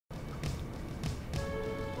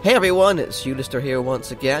Hey everyone, it's Ulister here once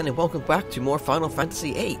again, and welcome back to more Final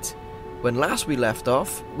Fantasy VIII. When last we left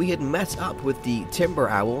off, we had met up with the Timber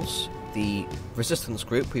Owls, the resistance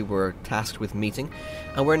group we were tasked with meeting,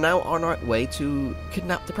 and we're now on our way to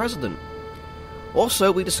kidnap the President.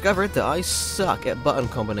 Also, we discovered that I suck at button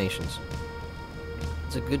combinations.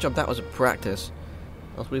 It's a good job that was a practice,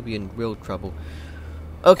 else we'd be in real trouble.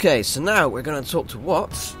 Okay, so now we're going to talk to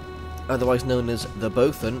Watts, otherwise known as the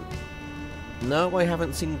Bothan. No, I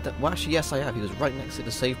haven't seen that. Well, actually, yes, I have. He was right next to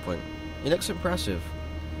the save point. He looks impressive.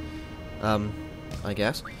 I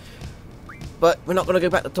guess. But we're not going to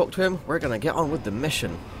go back to talk to him. We're going to get on with the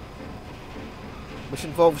mission, which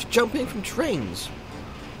involves jumping from trains.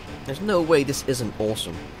 There's no way this isn't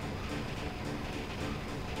awesome.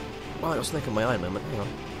 Wow, I got a snake in my eye a moment. Hang on.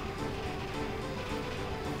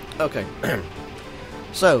 Okay.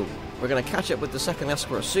 So, we're going to catch up with the second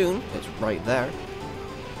escort soon. It's right there.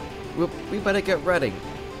 We better get ready.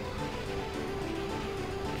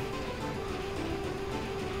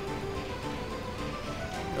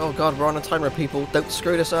 Oh god, we're on a timer, people. Don't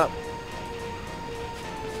screw this up.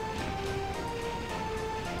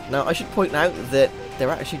 Now, I should point out that they're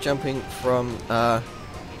actually jumping from,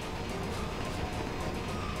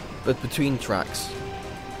 between tracks.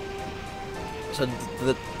 So,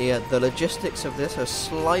 the logistics of this are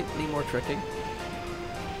slightly more tricky.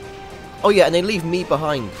 Oh yeah, and they leave me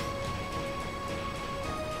behind.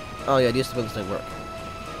 Oh yeah, these buttons don't work.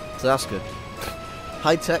 So that's good.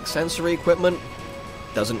 High-tech sensory equipment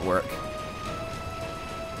doesn't work.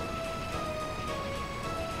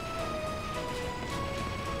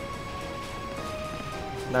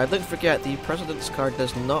 Now don't forget, the President's card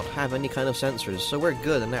does not have any kind of sensors, so we're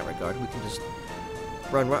good in that regard. We can just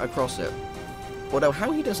run right across it. Although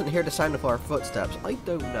how he doesn't hear the sound of our footsteps, I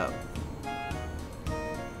don't know.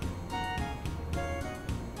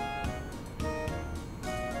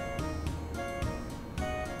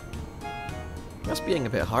 That's being a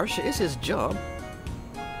bit harsh. It is his job.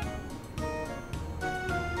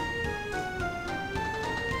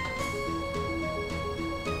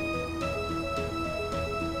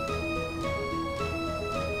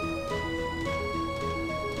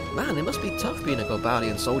 Man, it must be tough being a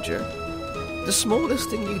Gobalian soldier. The smallest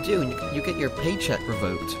thing you do and you get your paycheck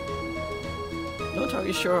revoked. Not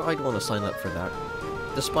entirely sure I'd want to sign up for that,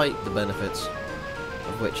 despite the benefits,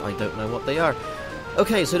 of which I don't know what they are.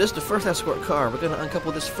 Okay, so this is the first escort car. We're going to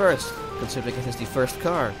uncouple this first, considering it is the first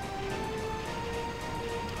car.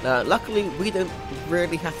 Luckily, we don't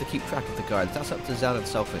really have to keep track of the guards. That's up to Zal and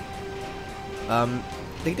Selfie.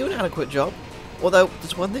 They do an adequate job, although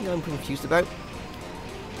there's one thing I'm confused about.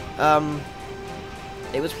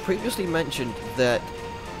 It was previously mentioned that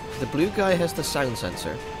the blue guy has the sound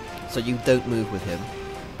sensor, so you don't move with him,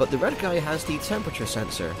 but the red guy has the temperature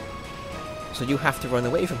sensor, so you have to run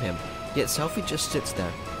away from him. Yet Selfie just sits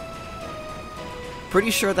there.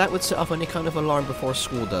 Pretty sure that would set off any kind of alarm before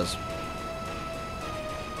school does.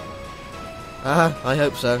 I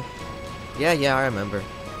hope so. Yeah, I remember.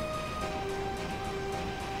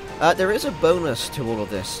 There is a bonus to all of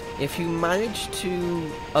this. If you manage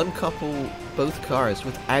to uncouple both cars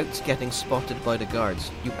without getting spotted by the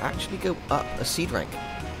guards, you actually go up a seed rank.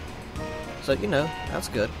 So, you know, that's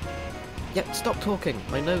good. Yep, stop talking.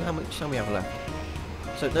 I know how much time we have left.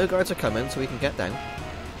 So no guards are coming, so we can get down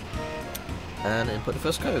and input the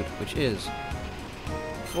first code, which is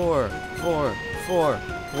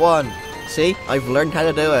 4441. See, I've learned how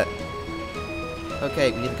to do it.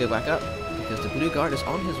 Okay, we need to go back up because the blue guard is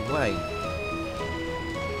on his way.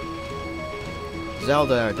 Zal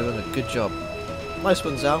there, doing a good job. Nice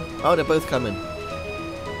one, Zal. Oh, they're both coming.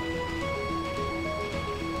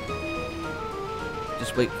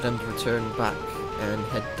 Just wait for them to return back and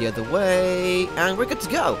head the other way, and we're good to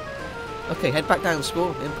go. Okay, head back down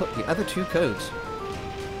school, input the other two codes.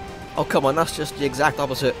 Oh come on, that's just the exact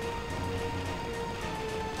opposite.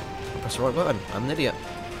 Press the right button, I'm an idiot.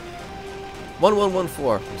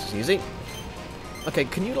 1114, this is easy. Okay,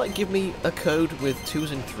 can you like give me a code with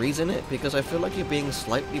 2s and 3s in it? Because I feel like you're being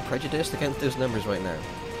slightly prejudiced against those numbers right now.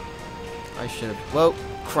 I should. Whoa,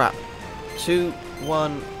 crap.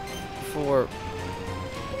 214.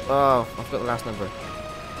 Oh, I forgot the last number.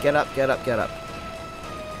 Get up, get up, get up. I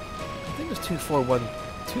think it was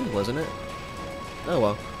 2412, wasn't it? Oh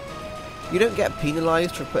well. You don't get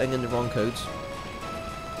penalised for putting in the wrong codes.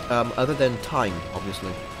 Other than time,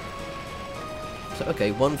 obviously. So,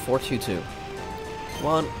 okay, 1422.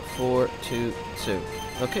 1422.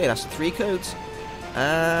 Okay, that's 3 codes.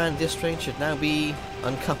 And this train should now be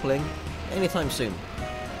uncoupling anytime soon.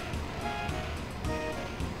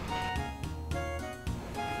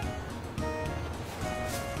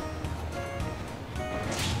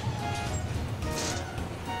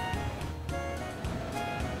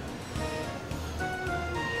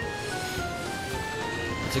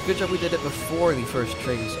 It's a good job we did it before the first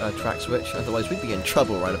track switch, otherwise we'd be in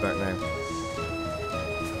trouble right about now.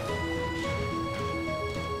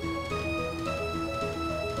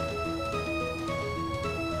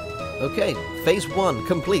 Okay, phase 1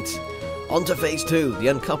 complete. On to phase 2, the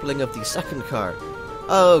uncoupling of the second car.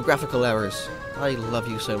 Oh, graphical errors. I love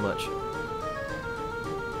you so much.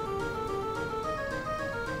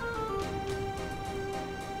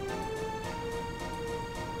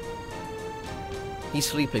 He's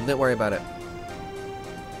sleeping, don't worry about it.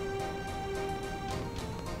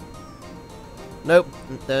 Nope,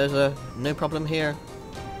 there's no problem here.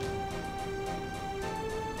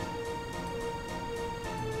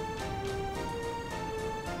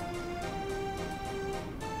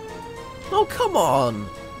 Oh, come on!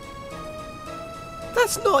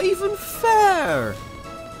 That's not even fair!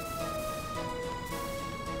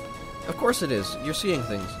 Of course it is, you're seeing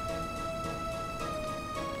things.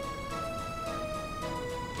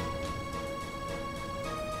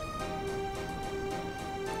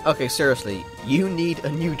 Okay, seriously, you need a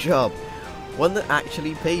new job. One that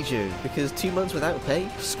actually pays you, because 2 months without pay?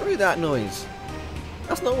 Screw that noise.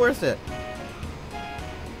 That's not worth it.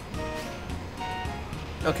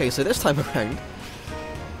 Okay, so this time around,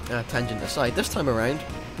 tangent aside, this time around,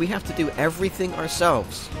 we have to do everything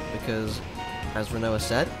ourselves, because, as Renoa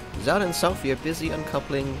said, Zelda and Selphie are busy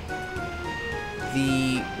uncoupling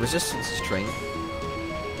the resistance string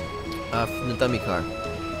from the dummy car.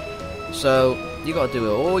 So, you gotta do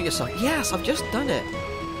it all yourself. Yes, I've just done it!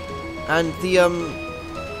 And the,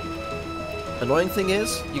 annoying thing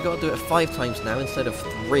is, you gotta do it 5 times now instead of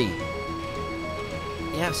 3.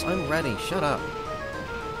 Yes, I'm ready, shut up.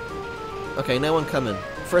 Okay, no one coming.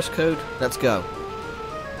 First code, let's go.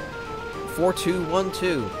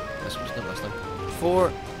 4212. That's what we last time.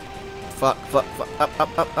 4. Fuck,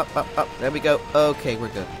 up. There we go. Okay, we're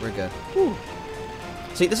good, we're good. Whew.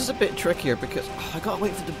 See, this is a bit trickier because I gotta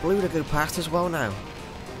wait for the blue to go past as well now.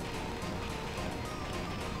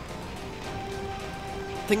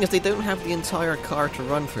 Thing is, they don't have the entire car to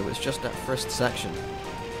run through, it's just that first section.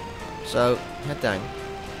 So, head down.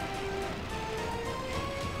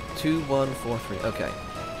 2, 1, 4, 3. Okay.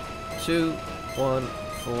 2, 1,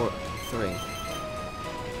 4, 3.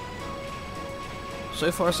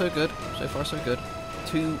 So far, so good. So far, so good.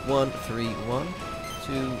 2, 1, 3, 1.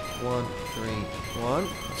 2, 1, 3, 1.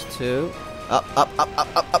 That's 2. Up.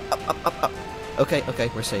 Okay,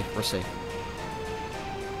 we're safe, we're safe.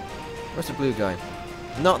 Where's the blue guy?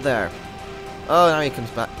 Not there. Oh, now he comes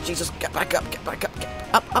back. Jesus, get back up, get up.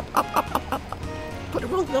 Put the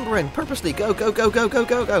wrong number in, purposely. Go.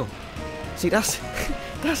 See, that's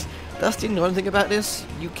the annoying thing about this.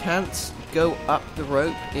 You can't go up the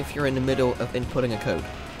rope if you're in the middle of inputting a code.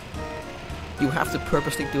 You have to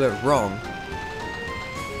purposely do it wrong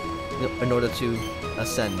in order to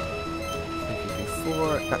ascend. 3,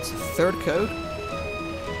 4. That's the third code.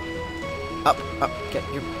 Up. Get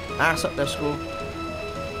your ass up there, school.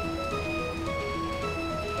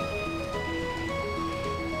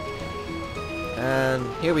 And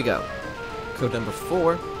here we go. Code number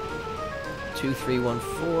 4. 2, 3, 1,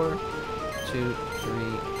 4. 2, 3,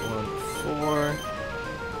 1, 4.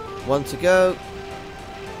 1 to go.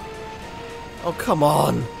 Oh, come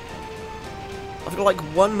on. I've got like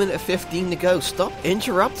 1 minute 15 to go. Stop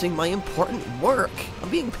interrupting my important work. I'm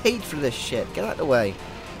being paid for this shit. Get out of the way.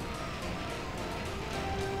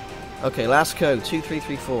 Okay, last code. 2, 3,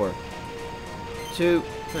 3, 4. 2,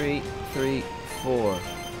 3, 3, 4.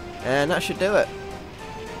 And that should do it.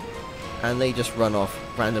 And they just run off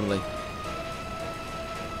randomly.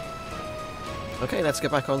 Okay, let's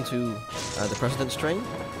get back onto the President's train.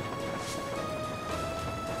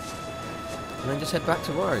 And then just head back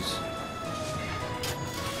to ours.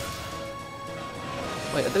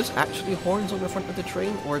 Wait, are those actually horns on the front of the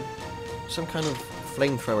train? Or some kind of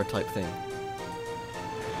flamethrower type thing?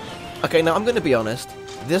 Okay, now I'm going to be honest.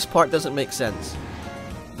 This part doesn't make sense.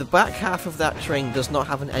 The back half of that train does not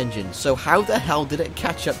have an engine, so how the hell did it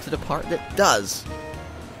catch up to the part that does?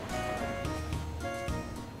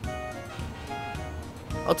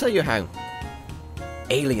 I'll tell you how.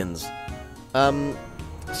 Aliens.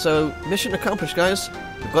 So, mission accomplished, guys.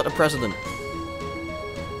 We've got the President.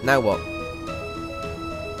 Now what?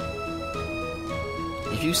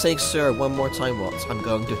 If you say sir one more time, Watts, I'm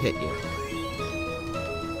going to hit you.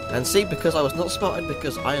 And see, because I was not spotted,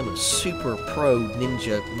 because I am a super pro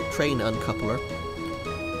ninja train uncoupler,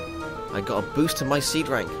 I got a boost to my seed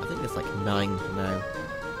rank. I think it's like 9 now.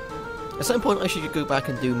 At some point I should go back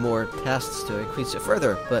and do more tests to increase it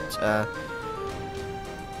further, but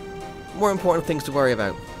more important things to worry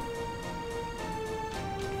about.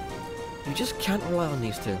 You just can't rely on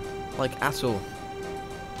these two, like at all.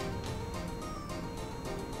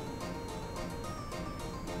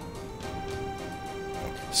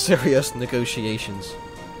 Serious negotiations.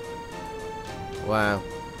 Wow.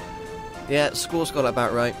 Yeah, school's got it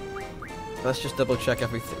about right. Let's just double check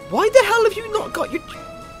everything. Why the hell have you not got your...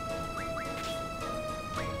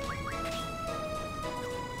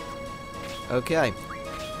 Okay.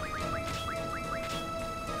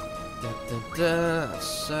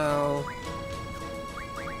 So...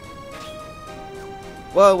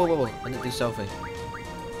 Whoa. I didn't do selfie.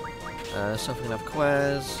 Selfie can have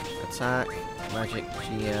Quez, attack, magic,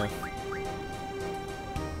 GF.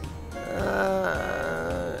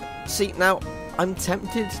 See, now, I'm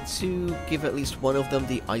tempted to give at least one of them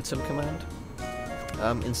the item command.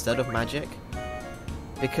 Instead of magic.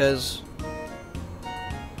 Because...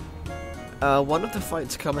 one of the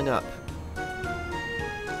fights coming up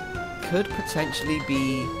could potentially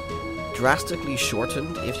be drastically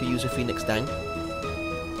shortened if you use a Phoenix down.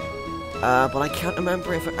 But I can't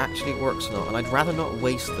remember if it actually works or not, and I'd rather not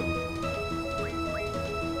waste them.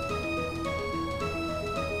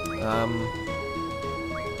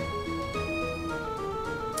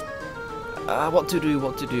 What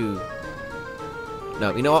to do?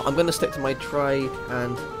 No, you know what? I'm going to stick to my tried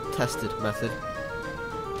and tested method.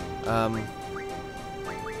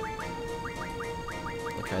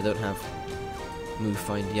 Okay, I don't have Move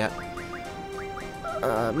Find yet.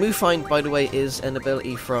 Move Find, by the way, is an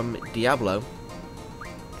ability from Diablo,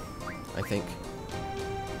 I think.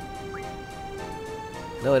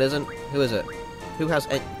 No, it isn't. Who is it? Who has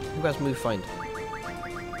Move Find?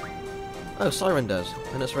 Oh, Siren does,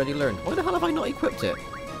 and it's already learned. Why the hell have I not equipped it?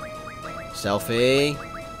 Selfie.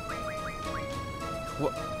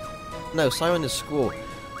 What? No, Siren is Squall.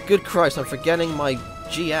 Good Christ, I'm forgetting my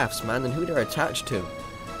GFs, man, and who they're attached to.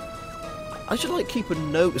 I should, like, keep a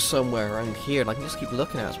note somewhere around here, and I can just keep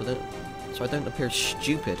looking at it so I don't appear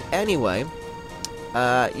stupid. Anyway,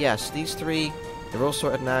 yes, these three, they're all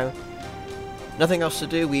sorted now. Nothing else to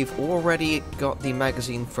do. We've already got the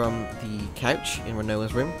magazine from the couch in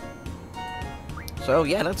Renoa's room. So,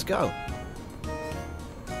 yeah, let's go.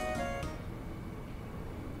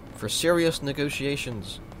 For serious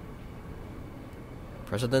negotiations.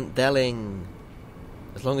 President Delling.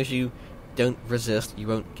 As long as you don't resist, you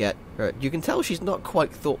won't get hurt. You can tell she's not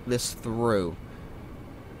quite thought this through.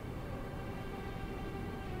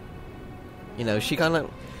 You know, she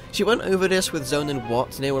went over this with Zone and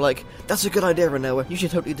Watts, and they were like, "That's a good idea, Renoa. You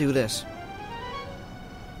should totally do this."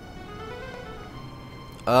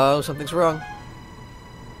 Oh, something's wrong.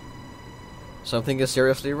 Something is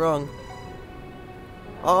seriously wrong.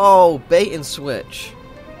 Oh, bait and switch.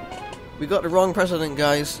 We got the wrong president,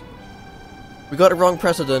 guys. We got the wrong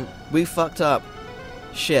president. We fucked up.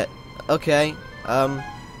 Shit. Okay.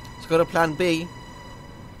 Let's go to plan B.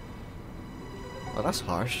 Oh, that's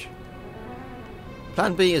harsh.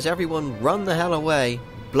 Plan B is everyone run the hell away.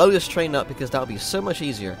 Blow this train up because that'll be so much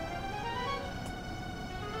easier.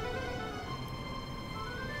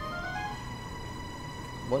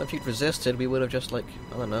 What if you'd resisted? We would have just, like,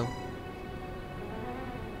 I don't know,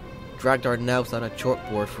 dragged our nails down a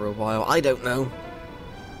chalkboard for a while. I don't know.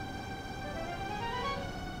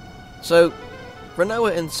 So,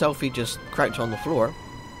 Renoa and Selfie just crouch on the floor.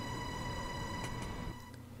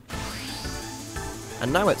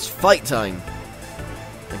 And now it's fight time!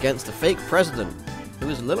 Against the fake president, who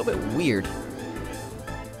is a little bit weird.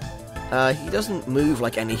 He doesn't move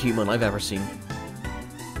like any human I've ever seen.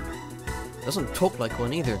 Doesn't talk like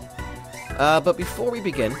one either. But before we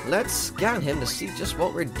begin, let's scan him to see just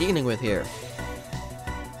what we're dealing with here.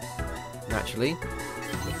 Naturally,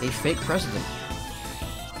 a fake president.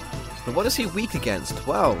 But what is he weak against?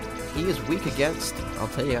 Well, he is weak against, I'll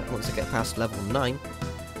tell you once I get past level 9.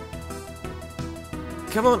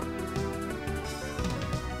 Come on!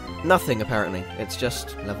 Nothing, apparently. It's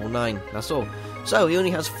just level 9, that's all. So, he only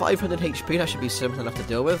has 500 HP, that should be simple enough to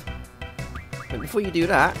deal with. But before you do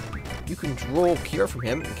that, you can draw Cure from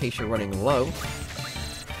him in case you're running low.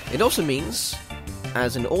 It also means,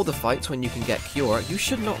 as in all the fights when you can get Cure, you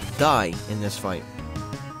should not die in this fight.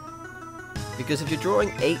 Because if you're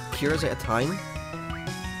drawing 8 Cures at a time,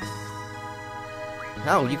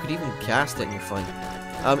 hell, you could even cast it and you're fine.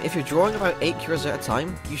 If you're drawing about 8 Cures at a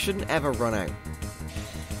time, you shouldn't ever run out.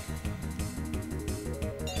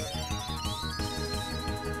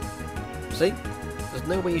 See? There's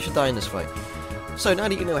no way you should die in this fight. So now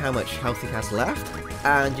that you know how much health he has left,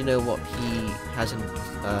 and you know what he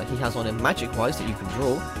has on him magic-wise that you can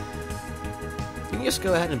draw, you can just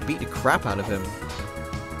go ahead and beat the crap out of him.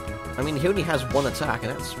 I mean, he only has one attack,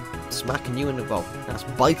 and that's smacking you in the... well, that's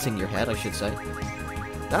biting your head, I should say.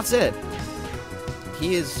 That's it.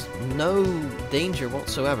 He is no danger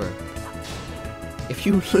whatsoever. If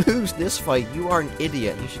you lose this fight, you are an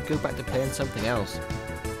idiot. You should go back to playing something else.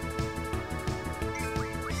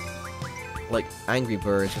 like Angry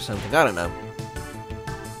Birds or something. I don't know.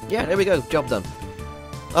 Yeah, there we go. Job done.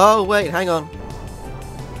 Oh, wait, hang on.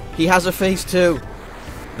 He has a face too.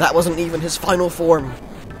 That wasn't even his final form.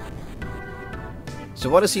 So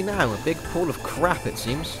what is he now? A big pool of crap, it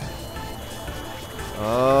seems.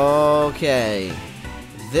 Okay.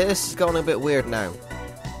 This is going a bit weird now.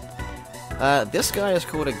 This guy is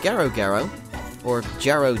called a Garo Garo, or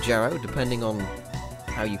Jaro Jaro, depending on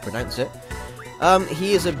how you pronounce it.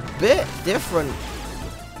 He is a bit different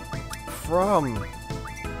from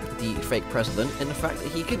the fake president in the fact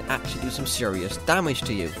that he can actually do some serious damage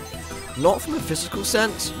to you. Not from a physical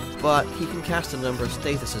sense, but he can cast a number of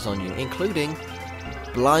statuses on you, including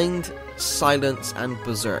Blind, Silence, and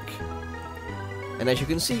Berserk. And as you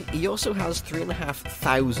can see, he also has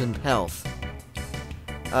 3,500 health.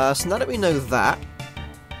 So now that we know that,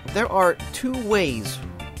 there are two ways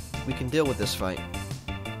we can deal with this fight.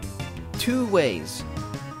 Two ways.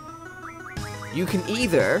 You can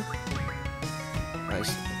either...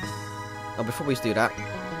 Nice. Oh, before we do that,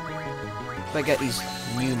 if I get these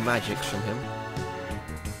new magics from him.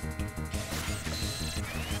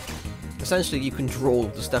 Essentially, you can draw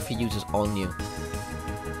the stuff he uses on you.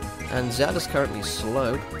 And Zed is currently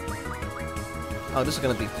slowed. Oh, this is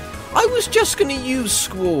going to be... I was just going to use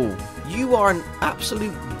Squall. You are an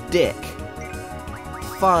absolute dick.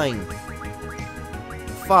 Fine.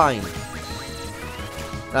 Fine.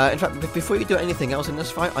 In fact, before you do anything else in this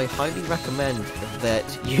fight, I highly recommend that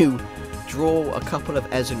you draw a couple of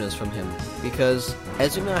Ezunas from him. Because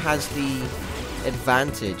Ezuna has the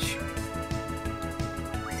advantage...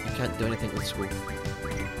 You can't do anything with Squall.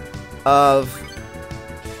 Of...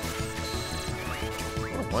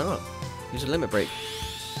 Oh, why not? Use a limit break.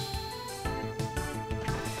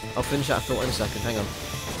 I'll finish that thought in a second, hang on.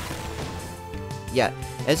 Yeah,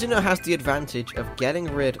 Ezuna has the advantage of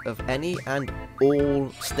getting rid of any and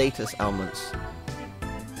all status elements.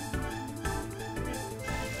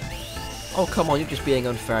 Oh, come on, you're just being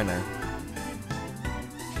unfair now.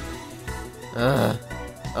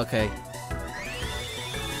 Okay.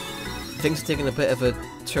 Things are taking a bit of a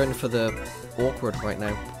turn for the awkward right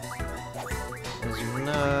now.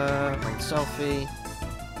 Ezuna, and selfie.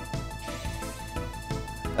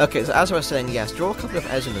 Okay, so as I was saying, yes, draw a couple of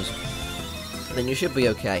Ezunas, then you should be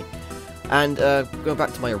okay. And going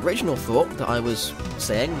back to my original thought that I was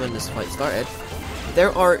saying when this fight started,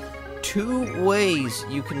 there are two ways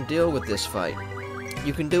you can deal with this fight.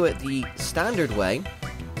 You can do it the standard way,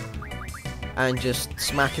 and just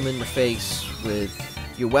smack him in the face with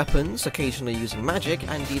your weapons, occasionally using magic,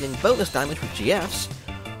 and dealing bonus damage with GFs,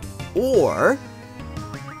 or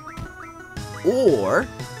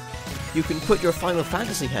you can put your Final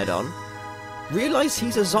Fantasy head on, realize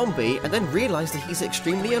he's a zombie, and then realize that he's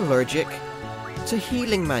extremely allergic to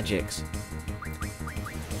healing magics.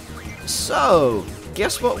 So,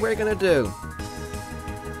 guess what we're gonna do?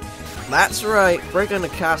 That's right, we're gonna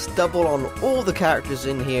cast double on all the characters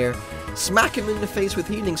in here, smack him in the face with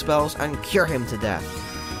healing spells, and cure him to death.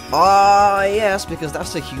 Ah, yes, because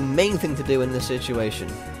that's a humane thing to do in this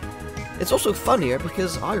situation. It's also funnier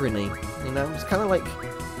because irony, you know, it's kind of like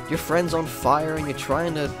your friend's on fire and you're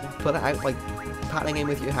trying to put it out like patting him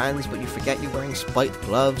with your hands, but you forget you're wearing spiked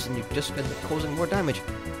gloves and you're just causing more damage.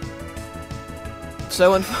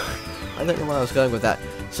 So, I don't know where I was going with that.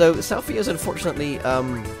 So, Selphie is unfortunately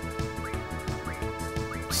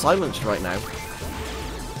silenced right now.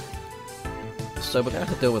 So we're going to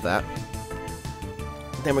have to deal with that.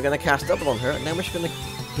 Then we're going to cast double on her, and then we're just going to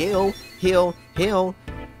heal, heal, heal,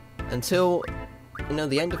 until, you know,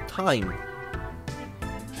 the end of time.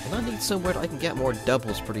 And I need somewhere that I can get more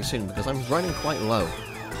doubles pretty soon, because I'm running quite low.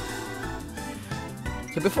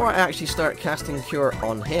 So before I actually start casting Cure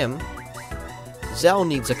on him, Zell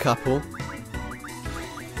needs a couple.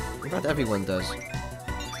 In fact, everyone does.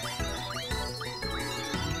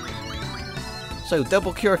 So,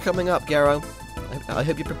 double Cure coming up, Garo. I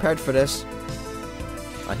hope you're prepared for this.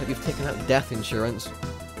 I hope you've taken out death insurance.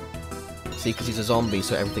 See, because he's a zombie,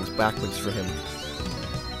 so everything's backwards for him.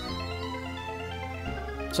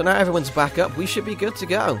 So now everyone's back up, we should be good to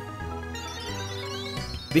go.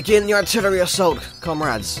 Begin the artillery assault,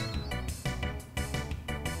 comrades.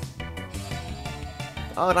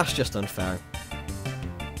 Oh, that's just unfair.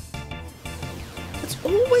 It's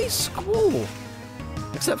always Squall.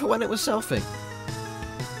 Except for when it was Selphie.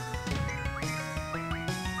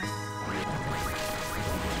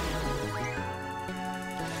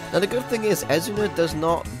 Now the good thing is, Ezuna does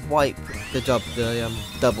not wipe the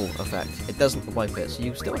double effect. It doesn't wipe it, so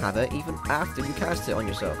you still have it even after you cast it on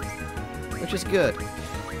yourself. Which is good.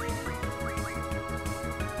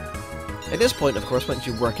 At this point, of course, once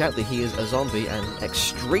you work out that he is a zombie and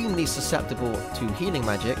extremely susceptible to healing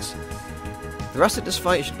magics, the rest of this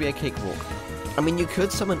fight should be a cakewalk. I mean, you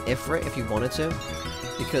could summon Ifrit if you wanted to,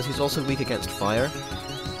 because he's also weak against fire.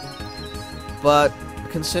 But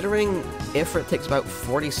considering Ifrit takes about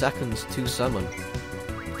 40 seconds to summon,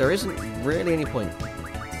 there isn't really any point.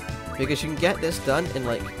 Because you can get this done in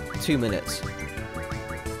like 2 minutes.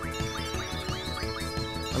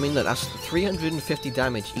 I mean, look, that's 350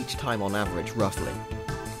 damage each time on average, roughly.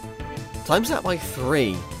 Times that by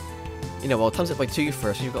 3. You know, well, times it by 2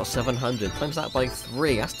 first, so you've got 700. Times that by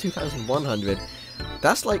 3, that's 2,100.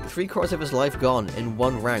 That's like 3/4 of his life gone in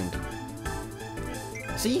one round.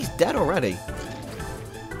 See, he's dead already.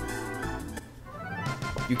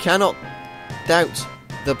 You cannot doubt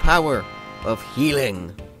the power of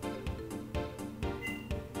healing.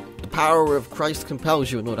 The power of Christ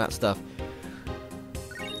compels you and all that stuff.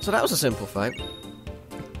 So that was a simple fight.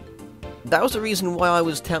 That was the reason why I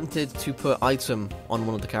was tempted to put item on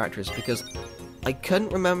one of the characters, because I couldn't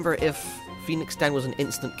remember if Phoenix Down was an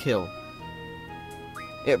instant kill.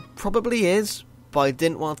 It probably is, but I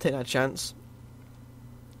didn't want to take that chance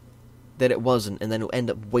that it wasn't, and then it'll end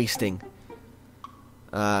up wasting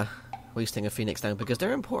a Phoenix Down, because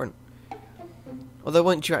they're important. Although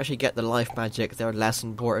once you actually get the life magic, they're less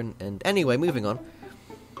important. And anyway, moving on.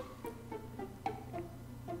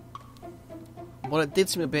 Well, it did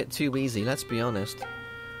seem a bit too easy, let's be honest.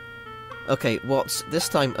 Okay, what's this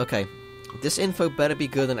time? Okay, this info better be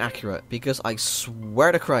good and accurate, because I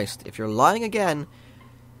swear to Christ, if you're lying again,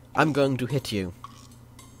 I'm going to hit you.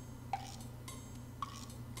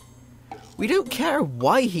 We don't care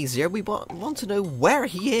why he's here, we want to know where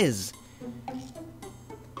he is.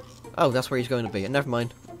 Oh, that's where he's going to be. Never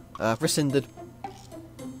mind. Rescinded.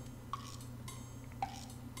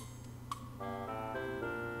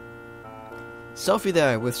 Selfie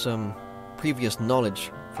there with some previous knowledge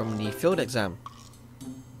from the field exam.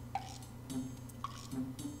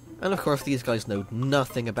 And of course these guys know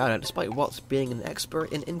nothing about it, despite Watts being an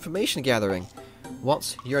expert in information gathering.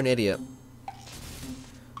 Watts, you're an idiot.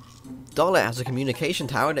 Dollet has a communication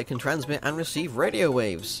tower that can transmit and receive radio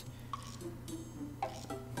waves.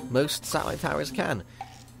 Most satellite towers can.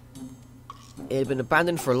 It had been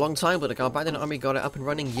abandoned for a long time, but the Galbadian army got it up and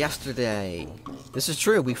running yesterday. This is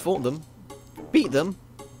true, we fought them, beat them,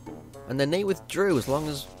 and then they withdrew as long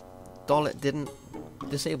as Dollet didn't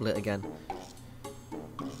disable it again.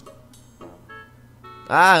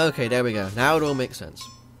 Ah, okay, there we go. Now it all makes sense.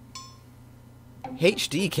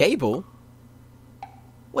 HD cable?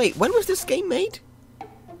 Wait, when was this game made?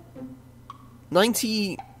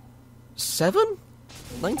 97?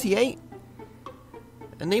 98?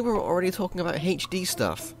 And they were already talking about HD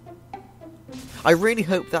stuff. I really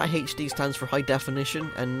hope that HD stands for high definition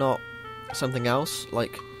and not something else,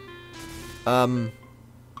 like, I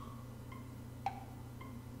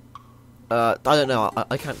don't know,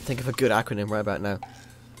 I can't think of a good acronym right about now.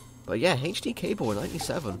 But yeah, HD cable in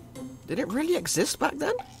 97. Did it really exist back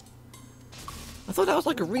then? I thought that was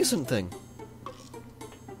like a recent thing.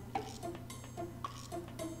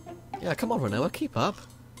 Yeah, come on, Renoa, keep up.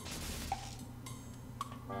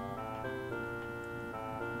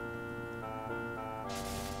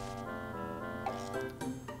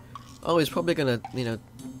 Oh, he's probably gonna, you know,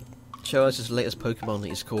 show us his latest Pokemon that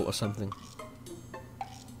he's caught or something.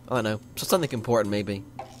 I don't know, so something important maybe,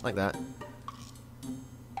 like that.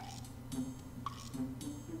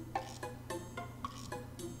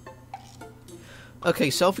 Okay,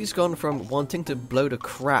 Selfie's gone from wanting to blow the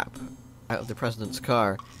crap out of the president's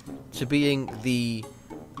car to being the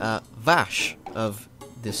Vash of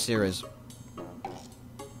this series.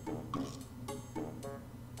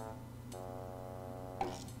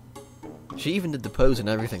 She even did the pose and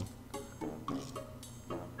everything.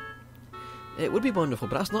 It would be wonderful,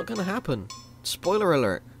 but that's not going to happen. Spoiler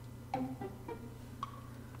alert.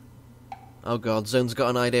 Oh god, Zone's got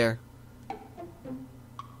an idea.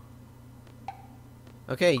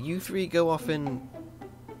 Okay, you three go off and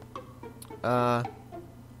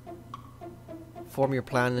form your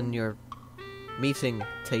plan in your meeting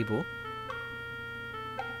table.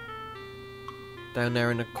 Down there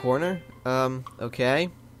in the corner. Okay.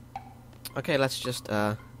 Okay, let's just,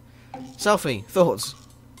 Selfie, thoughts?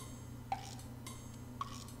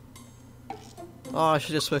 Oh, I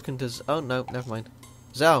should have spoken to oh, no, never mind.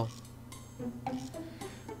 Zell.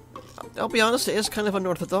 I'll be honest, it is kind of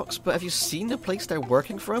unorthodox, but have you seen the place they're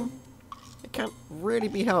working from? It can't really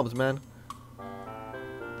be helped, man.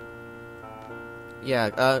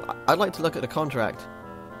 Yeah, I'd like to look at the contract.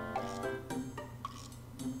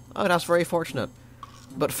 Oh, that's very fortunate.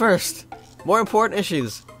 But first, more important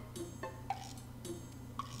issues.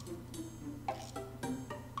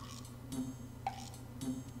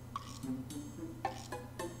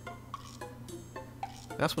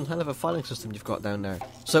 That's one hell of a filing system you've got down there.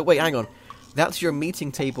 So, wait, hang on. That's your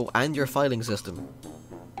meeting table and your filing system.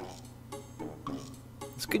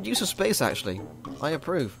 It's good use of space, actually. I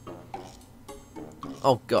approve.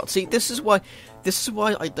 Oh, God. See, this is why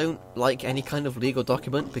I don't like any kind of legal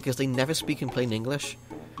document, because they never speak in plain English.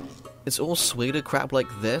 It's all swedish crap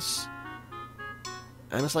like this.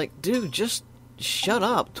 And it's like, dude, just shut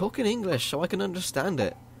up. Talk in English so I can understand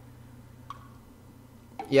it.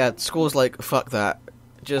 Yeah, school's like, fuck that.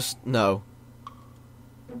 Just, no.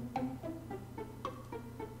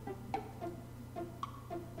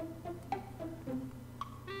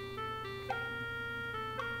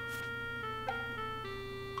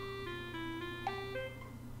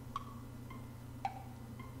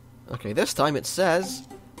 Okay, this time it says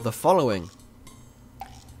the following.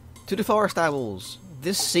 To the Forest Owls,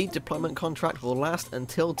 this seed deployment contract will last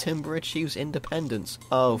until Timber achieves independence.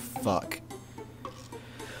 Oh, fuck.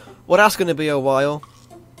 Well, that's going to be a while.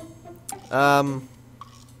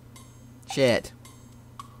 Shit.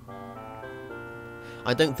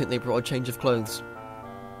 I don't think they brought a change of clothes.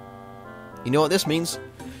 You know what this means?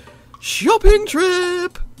 Shopping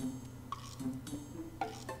trip!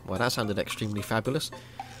 Well, that sounded extremely fabulous.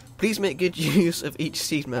 Please make good use of each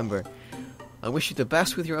seed member. I wish you the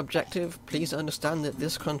best with your objective. Please understand that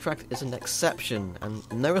this contract is an exception, and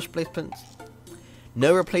no replacement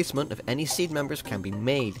of any seed members can be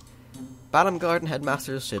made. Badham Garden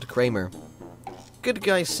Headmaster Sid Kramer. Good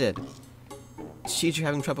guy, Sid. Sees you're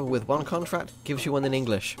having trouble with one contract, gives you one in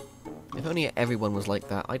English. If only everyone was like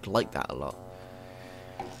that, I'd like that a lot.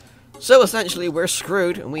 So essentially, we're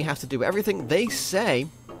screwed, and we have to do everything they say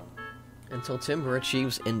until Timber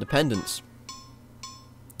achieves independence.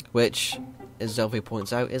 Which, as Zelve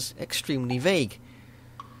points out, is extremely vague.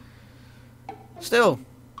 Still,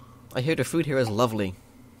 I hear the food here is lovely.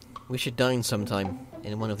 We should dine sometime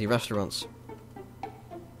in one of the restaurants.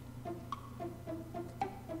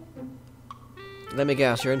 Let me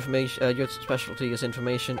guess, your specialty is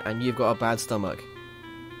information, and you've got a bad stomach.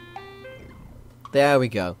 There we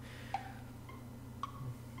go.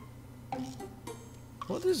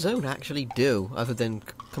 What does Zone actually do, other than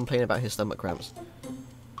complain about his stomach cramps?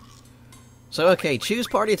 So, okay, choose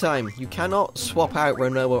party time. You cannot swap out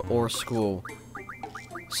Renoa or school.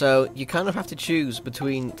 So, you kind of have to choose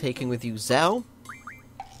between taking with you Zell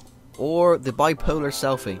or the bipolar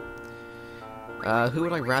selfie. Who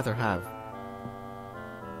would I rather have?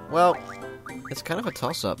 Well, it's kind of a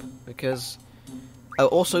toss-up, because... Oh,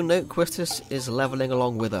 also note, Quistis is leveling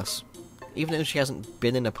along with us. Even though she hasn't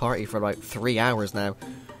been in a party for about 3 hours now.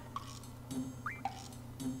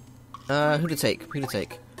 Who to take? Who to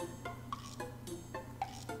take?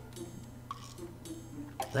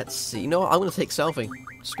 Let's see. You know what? I'm going to take Selfie.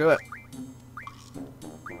 Screw it.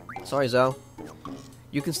 Sorry, Zell.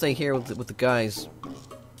 You can stay here with the guys.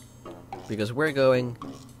 Because we're going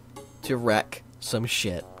to wreck some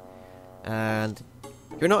shit. And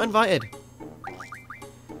you're not invited.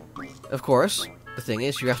 Of course, the thing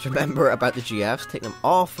is, you have to remember about the GFs. Take them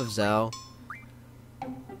off of Zell.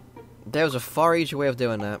 There's a far easier way of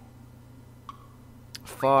doing that.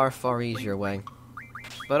 Far, far easier way.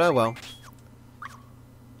 But oh well.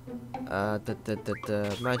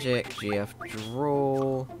 Magic, GF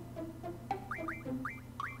draw.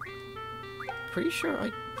 Pretty sure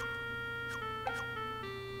I...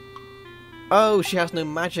 Oh, she has no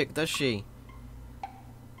magic, does she?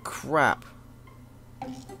 Crap.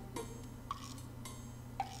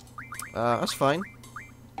 That's fine.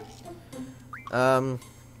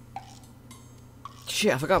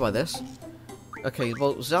 Shit, I forgot about this. Okay,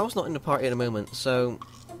 well, Zal's not in the party at the moment, so...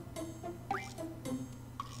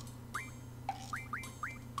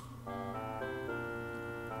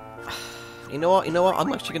 You know what?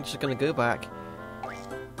 I'm actually just gonna go back.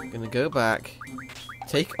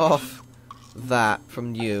 Take off that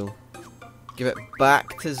from you. Give it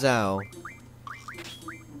back to Zal.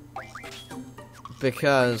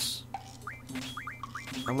 Because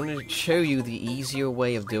I'm going to show you the easier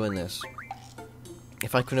way of doing this.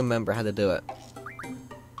 If I can remember how to do it.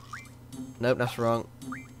 Nope, that's wrong.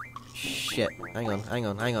 Shit. Hang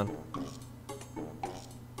on.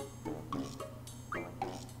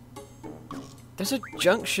 There's a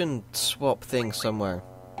junction swap thing somewhere.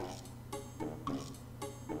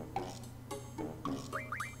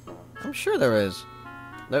 I'm sure there is.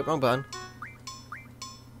 Nope, wrong button.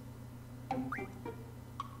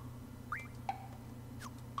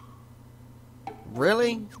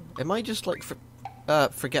 Really? Am I just like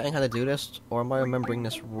forgetting how to do this, or am I remembering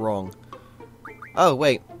this wrong? Oh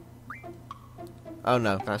wait. Oh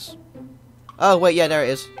no, that's... Oh wait, yeah, there it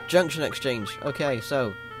is. Junction exchange. Okay,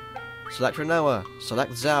 so select Renoa,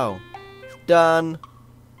 select Zal. Done.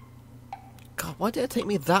 Why did it take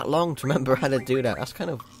me that long to remember how to do that? That's kind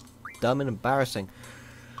of dumb and embarrassing.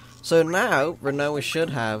 So now, Renoa should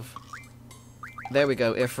have... There we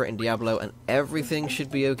go, Ifrit and Diablo, and everything should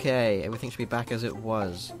be okay. Everything should be back as it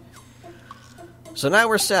was. So now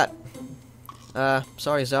we're set.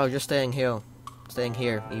 Sorry, Zal, you're staying here. Staying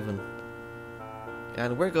here, even.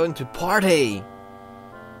 And we're going to party!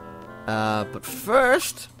 But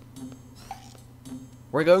first...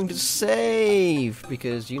 We're going to save!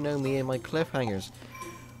 Because you know me and my cliffhangers.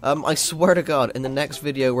 I swear to God, in the next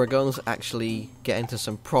video we're going to actually get into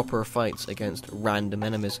some proper fights against random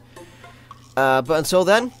enemies. But until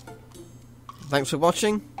then, thanks for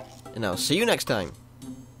watching, and I'll see you next time.